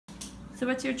So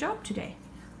what's your job today?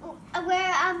 We're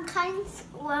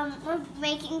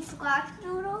making squash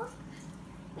noodles.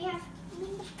 We have them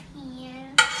in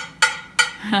the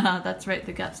pan. That's right,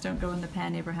 the guts don't go in the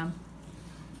pan, Abraham.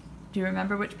 Do you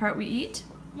remember which part we eat?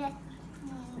 Yes,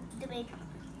 the big part.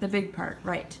 The big part,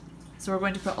 right. So we're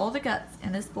going to put all the guts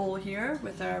in this bowl here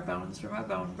with our bones from our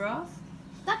bone broth.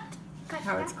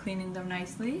 How it's cleaning them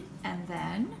nicely. And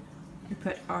then we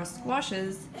put our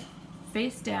squashes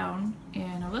face down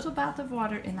in a little bath of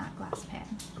water in that glass pan.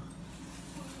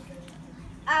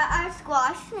 Our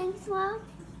squash things wrong?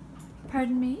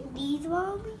 Pardon me? These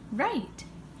wrong? Right.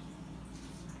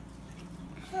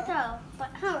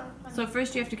 So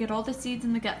first you have to get all the seeds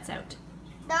and the guts out.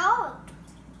 No.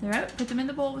 They're out. Put them in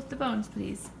the bowl with the bones,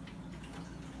 please.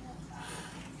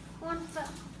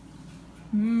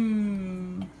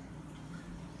 Mmm.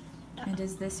 And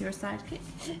is this your sidekick?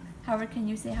 Howard, can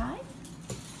you say hi?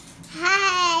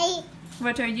 Hi.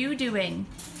 What are you doing?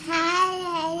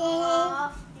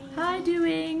 Hi. Hi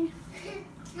doing.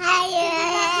 Hi.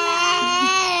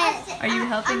 Are you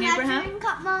helping Abraham? Measuring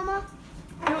cup, Mama.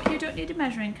 No, you don't need a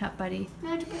measuring cup, buddy.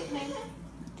 No, to put them in.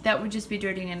 That would just be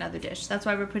dirtying another dish. That's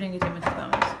why we're putting it in with the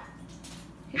bones.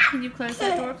 Okay, can you close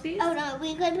that door, please? Oh no,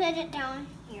 we could put it down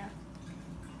here.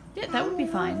 Yeah, that would be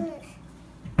fine.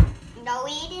 No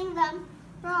eating them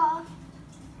raw.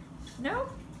 No?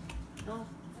 No.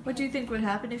 What do you think would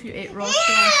happen if you ate raw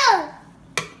squash?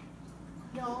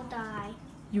 You'll die.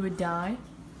 You would die?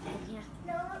 Yeah.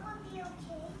 No, it will be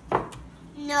okay.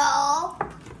 No.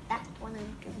 That's what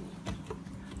I'm doing.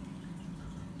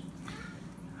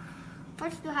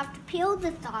 First you have to peel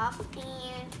this off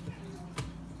and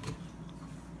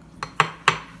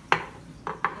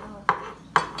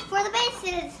for the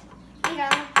bases,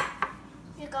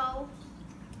 you go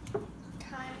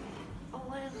time a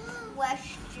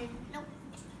question. Nope.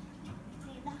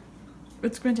 See that?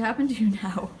 What's going to happen to you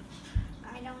now?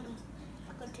 I don't know.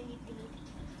 I'll go to you.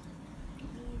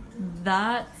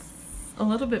 That's a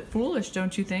little bit foolish,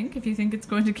 don't you think? If you think it's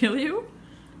going to kill you?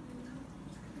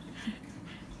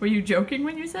 Were you joking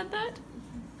when you said that?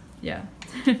 Yeah.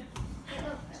 It won't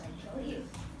really kill you.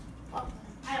 Well,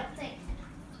 I don't think. It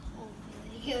won't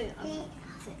really kill you.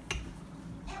 I'm sick.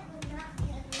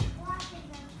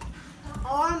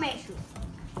 Or make you.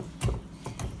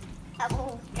 That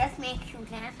will just make you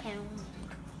damp and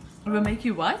It will make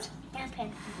you what? damp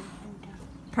and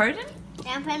Pardon?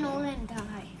 damp and old and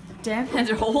die. Damp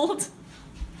and old?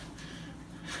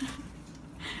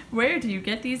 Where do you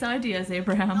get these ideas,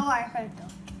 Abraham? No, I heard them.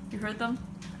 You heard them?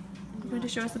 You going to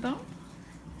show us a bone?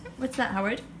 What's that,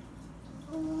 Howard?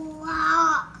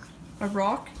 Rock. A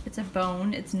rock? It's a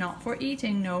bone. It's not for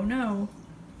eating. No, no.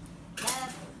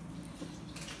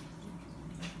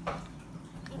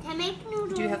 You can make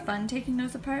noodles. Do you have fun taking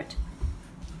those apart?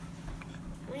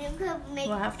 You could make.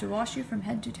 We'll have to wash you from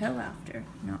head to toe after.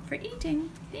 Not for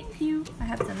eating. Thank you. I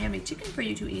have some yummy chicken for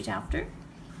you to eat after.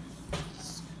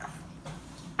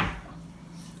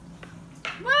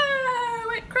 Wow,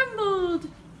 it crumbled.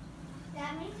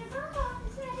 That means the robot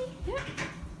is ready. Yep.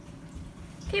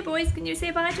 Okay, boys, can you say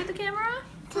bye to the camera?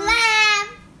 Slam.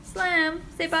 Slam.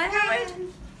 Say bye, Howard.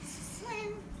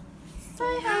 Slam.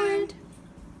 Bye, Howard.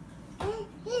 But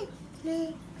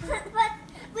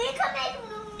we can make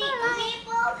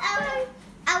meatballs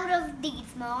out of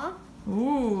these, Mom.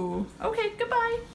 Ooh. Okay, goodbye.